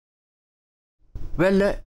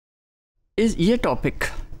Well इस ये topic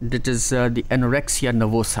that is the anorexia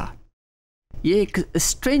nervosa, ये एक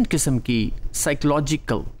स्ट्रेंज किस्म की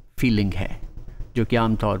साइकोलॉजिकल फीलिंग है जो कि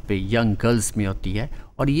आमतौर पे यंग गर्ल्स में होती है,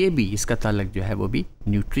 और ये भी इसका ताल्लुक जो है वो भी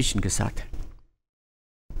न्यूट्रिशन के साथ है।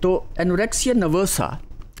 तो anorexia nervosa,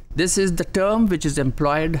 this is the term which is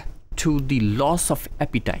employed to the loss of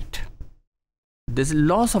appetite. This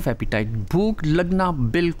loss of appetite, भूख लगना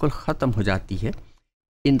बिल्कुल ख़त्म हो जाती है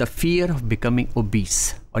in the fear of becoming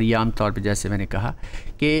obese. और ये आमतौर पे जैसे मैंने कहा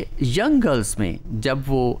कि यंग गर्ल्स में जब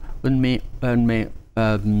वो उनमें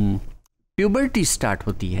प्यूबर्टी स्टार्ट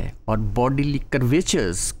होती है और बॉडीली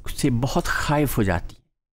कर्वेचर्स से बहुत खाइफ हो जाती है,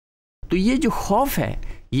 तो ये जो खौफ है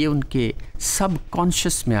ये उनके सब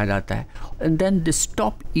कॉन्शियस में आ जाता है, and then they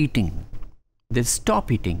stop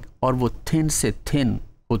eating, और वो थिन से थिन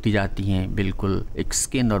होती जाती हैं, बिल्कुल एक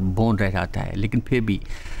स्किन और बोन रह जाता है। लेकिन फिर भी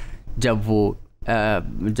जब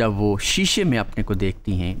वो शीशे में अपने को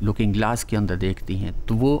देखती हैं, लुकिंग ग्लास के अंदर देखती हैं,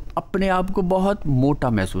 तो वो अपने आप को बहुत मोटा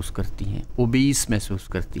महसूस करती हैं, ओबीस महसूस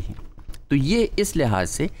करती हैं। तो ये इस लिहाज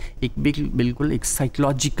से एक बिल्कुल एक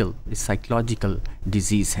साइकोलॉजिकल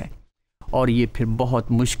डिज़ीज़ है, और ये फिर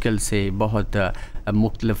बहुत मुश्किल से, बहुत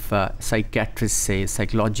मुख्तलिफ साइकेट्रिस्ट से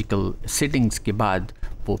साइकोलॉजिकल सिटिंग्स के बाद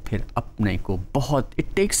वो फिर अपने को बहुत,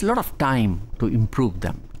 it takes lot of time to improve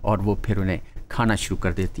them, और वो फिर उन्हें खाना शुरू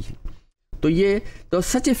कर देती है। तो ये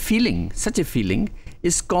सच a feeling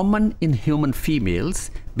is common in human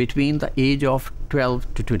females between the age of 12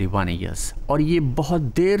 to 21 years, और ये बहुत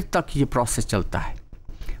देर तक ये प्रोसेस चलता है।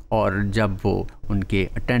 और जब वो उनके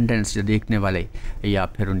अटेंडेंट्स जो देखने वाले या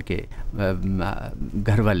फिर उनके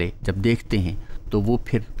घर वाले जब देखते हैं, तो वो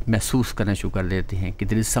फिर महसूस करना शुरू कर देते हैं कि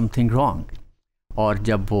देयर इज़ समथिंग रॉन्ग, और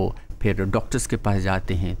जब वो फिर डॉक्टर्स के पास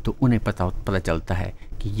जाते हैं तो उन्हें पता चलता है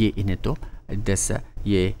कि ये इन्हें तो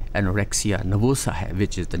ये एनोरेक्सिया नर्वोसा है,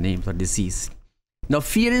 which is the name of the disease. Now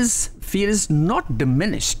fear is not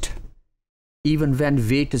diminished even when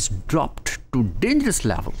weight is dropped to dangerous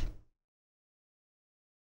level।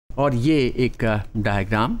 और ये एक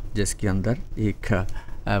डायग्राम जिसके अंदर एक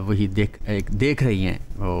वही देख रही हैं,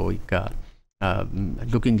 वो एक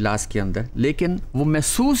लुकिंग ग्लास के अंदर, लेकिन वो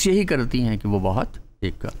महसूस यही करती हैं कि वो बहुत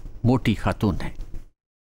एक मोटी खातून है।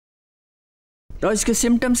 तो इसके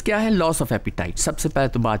सिम्टम्स क्या है? Loss of appetite. सबसे पहले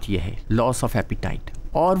तो बात यह है लॉस ऑफ एपिटाइट,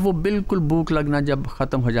 और वो बिल्कुल भूख लगना जब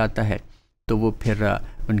ख़त्म हो जाता है तो वो फिर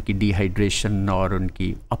उनकी डिहाइड्रेशन और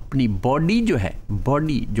उनकी अपनी बॉडी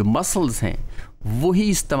जो मसल्स हैं वही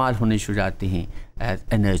इस्तेमाल होने शुरू जाते हैं एज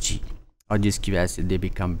एनर्जी, और जिसकी वजह से they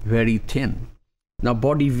become very thin. Now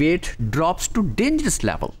body weight drops too dangerous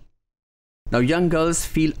level. Now young girls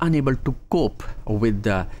feel unable to cope with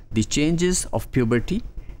the changes of puberty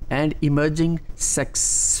and emerging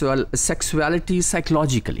sexuality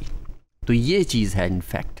psychologically। तो ये चीज़ है, in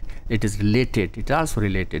fact it is also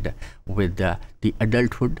related with the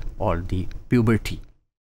adulthood or the puberty।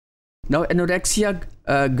 Now anorexia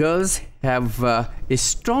girls have a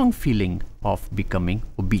strong feeling of becoming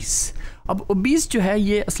obese। अब obese जो है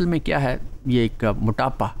ये असल में क्या है? ये एक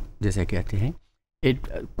मोटापा जैसे कहते हैं।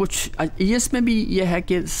 इसमें भी ये है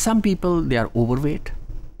कि some people they are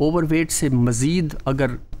overweight से मज़ीद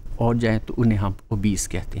अगर और जाए तो उन्हें हम ओबीस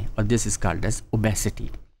कहते हैं, और this is called as obesity.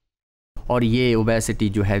 और ये ओबेसिटी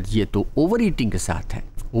जो है ये तो ओवर ईटिंग के साथ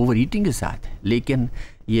है, लेकिन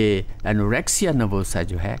ये एनोरेक्सिया नर्वोसा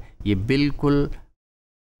जो है ये बिल्कुल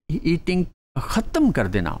ईटिंग ख़त्म कर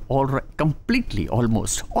देना, और कम्प्लीटली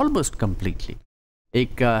ऑलमोस्ट कम्प्लीटली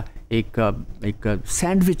एक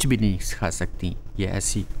सैंडविच भी नहीं खा सकती ये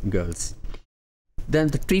ऐसी गर्ल्स। देन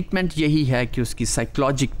द ट्रीटमेंट यही है कि उसकी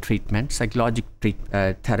साइकोलॉजिक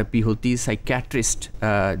थेरेपी होती है। साइकेट्रिस्ट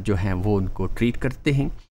जो हैं वो उनको ट्रीट करते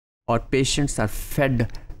हैं, और पेशेंट्स आर फेड।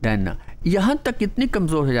 देन यहाँ तक इतनी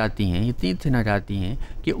कमज़ोर हो जाती हैं, इतनी थिन हो जाती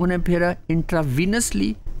हैं कि उन्हें फिर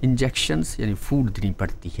इंट्रावीनसली इंजेक्शंस यानी फूड देनी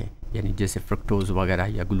पड़ती है, यानी जैसे फ्रक्टोज़ वगैरह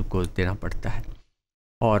या ग्लूकोज देना पड़ता है।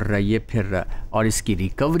 और ये फिर और इसकी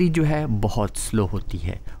रिकवरी जो है बहुत स्लो होती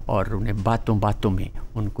है, और उन्हें बातों में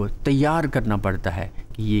उनको तैयार करना पड़ता है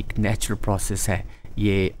कि ये एक नेचुरल प्रोसेस है,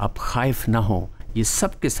 ये आप खाइफ ना हो, ये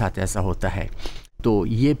सब के साथ ऐसा होता है। तो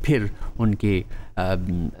ये फिर उनके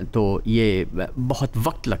तो ये बहुत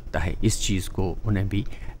वक्त लगता है इस चीज़ को उन्हें भी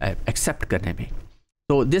एक्सेप्ट करने में।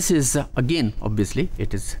 तो this is again obviously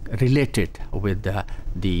it is related with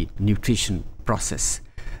the nutrition process.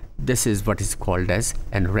 This is what is called as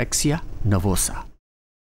anorexia nervosa।